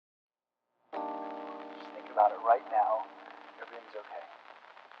about it right now, everything's okay.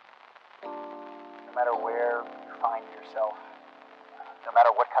 No matter where you find yourself, no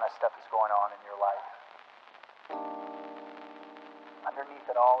matter what kind of stuff is going on in your life, underneath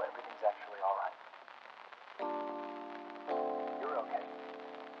it all, everything's actually alright. You're okay.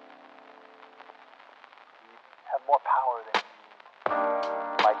 You have more power than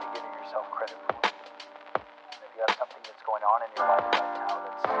you might be giving yourself credit for. If you have something that's going on in your life right now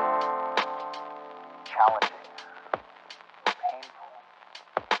that's challenging, painful,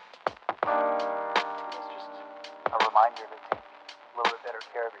 it's just a reminder to take a little bit better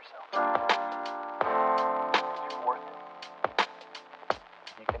care of yourself. You're worth it.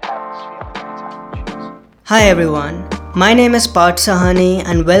 You can have this feeling anytime you choose. Hi everyone, my name is Parth Sahani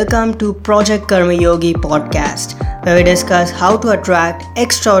and welcome to Project Karma Yogi podcast, where we discuss how to attract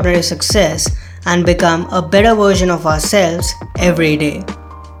extraordinary success and become a better version of ourselves every day.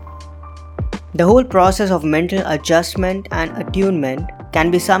 The whole process of mental adjustment and attunement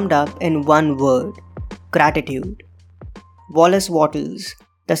can be summed up in one word: gratitude. Wallace Wattles,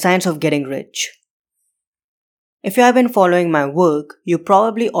 The Science of Getting Rich. If you have been following my work, you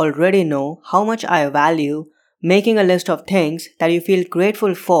probably already know how much I value making a list of things that you feel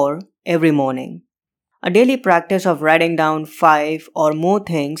grateful for every morning. A daily practice of writing down 5 or more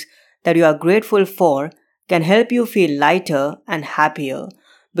things that you are grateful for can help you feel lighter and happier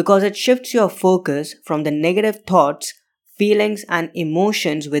because it shifts your focus from the negative thoughts, feelings, and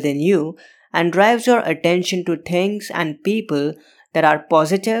emotions within you and drives your attention to things and people that are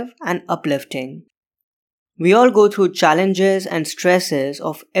positive and uplifting. We all go through challenges and stresses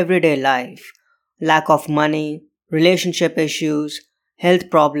of everyday life: lack of money, relationship issues, health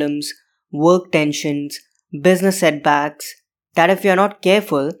problems, work tensions, business setbacks, that if we are not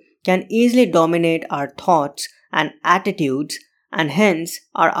careful can easily dominate our thoughts and attitudes and hence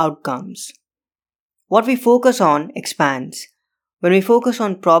our outcomes. What we focus on expands. When we focus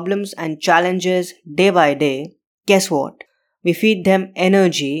on problems and challenges day by day, guess what? We feed them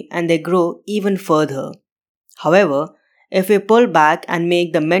energy and they grow even further. However, if we pull back and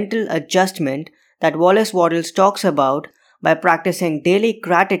make the mental adjustment that Wallace Wattles talks about by practicing daily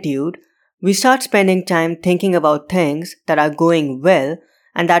gratitude, we start spending time thinking about things that are going well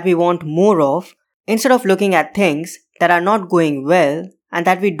and that we want more of, instead of looking at things that are not going well and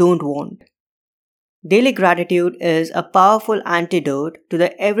that we don't want. Daily gratitude is a powerful antidote to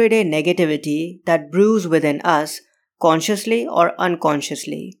the everyday negativity that brews within us, consciously or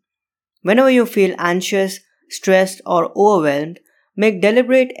unconsciously. Whenever you feel anxious, stressed, or overwhelmed, make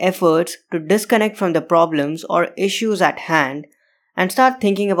deliberate efforts to disconnect from the problems or issues at hand and start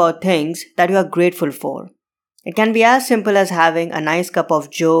thinking about things that you are grateful for. It can be as simple as having a nice cup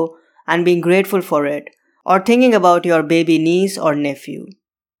of joe and being grateful for it, or thinking about your baby niece or nephew.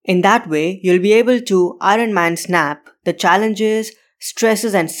 In that way, you'll be able to Iron Man snap the challenges,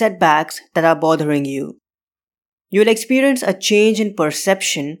 stresses, and setbacks that are bothering you. You'll experience a change in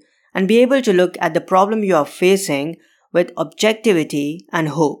perception and be able to look at the problem you are facing with objectivity and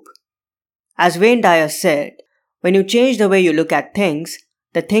hope. As Wayne Dyer said, when you change the way you look at things,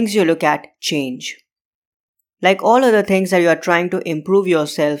 the things you look at change. Like all other things that you are trying to improve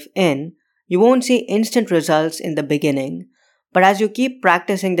yourself in, you won't see instant results in the beginning, but as you keep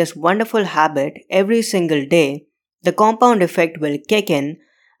practicing this wonderful habit every single day, the compound effect will kick in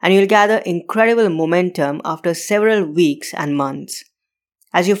and you'll gather incredible momentum after several weeks and months.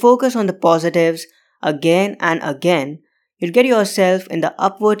 As you focus on the positives again and again, you'll get yourself in the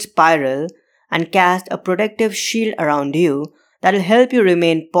upward spiral and cast a protective shield around you that'll help you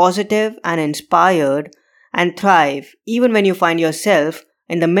remain positive and inspired and thrive even when you find yourself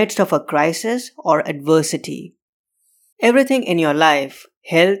in the midst of a crisis or adversity. Everything in your life,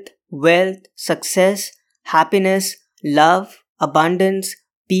 health, wealth, success, happiness, love, abundance,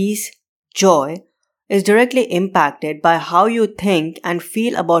 peace, joy, is directly impacted by how you think and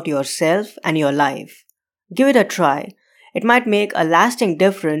feel about yourself and your life. Give it a try. It might make a lasting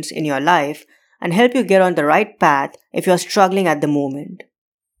difference in your life and help you get on the right path if you're struggling at the moment.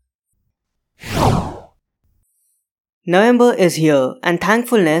 November is here and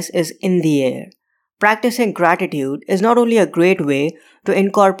thankfulness is in the air. Practicing gratitude is not only a great way to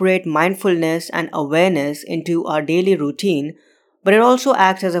incorporate mindfulness and awareness into our daily routine, but it also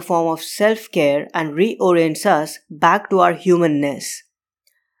acts as a form of self-care and reorients us back to our humanness.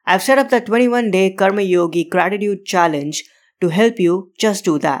 I've set up the 21-day Karma Yogi Gratitude Challenge to help you just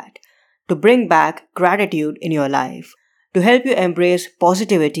do that, to bring back gratitude in your life, to help you embrace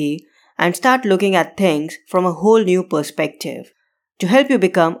positivity and start looking at things from a whole new perspective, to help you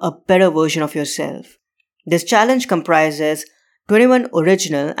become a better version of yourself. This challenge comprises 21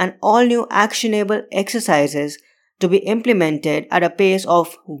 original and all new actionable exercises to be implemented at a pace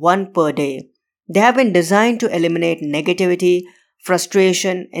of 1 per day. They have been designed to eliminate negativity,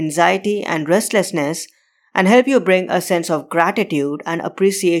 frustration, anxiety, and restlessness and help you bring a sense of gratitude and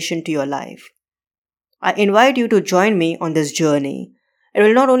appreciation to your life. I invite you to join me on this journey. It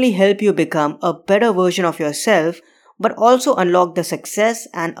will not only help you become a better version of yourself, but also unlock the success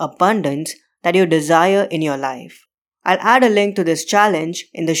and abundance that you desire in your life. I'll add a link to this challenge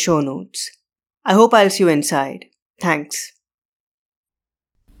in the show notes. I hope I'll see you inside. Thanks.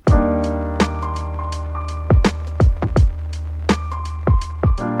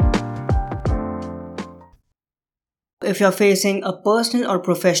 If you're facing a personal or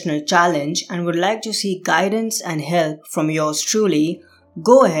professional challenge and would like to seek guidance and help from yours truly,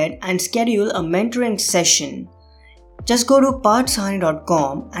 go ahead and schedule a mentoring session. Just go to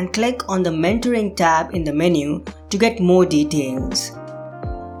parthsahani.com and click on the mentoring tab in the menu to get more details.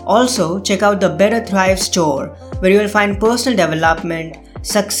 Also, check out the Better Thrive store where you will find personal development,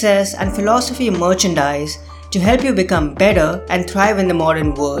 success and philosophy merchandise to help you become better and thrive in the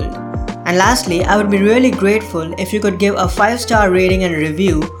modern world. And lastly, I would be really grateful if you could give a 5-star rating and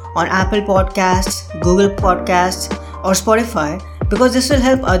review on Apple Podcasts, Google Podcasts or Spotify, because this will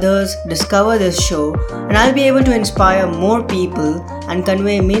help others discover this show and I'll be able to inspire more people and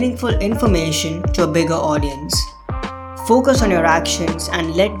convey meaningful information to a bigger audience. Focus on your actions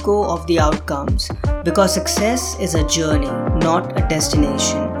and let go of the outcomes, because success is a journey, not a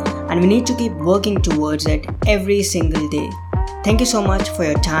destination, and we need to keep working towards it every single day. Thank you so much for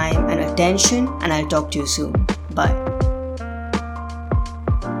your time and attention, and I'll talk to you soon. Bye.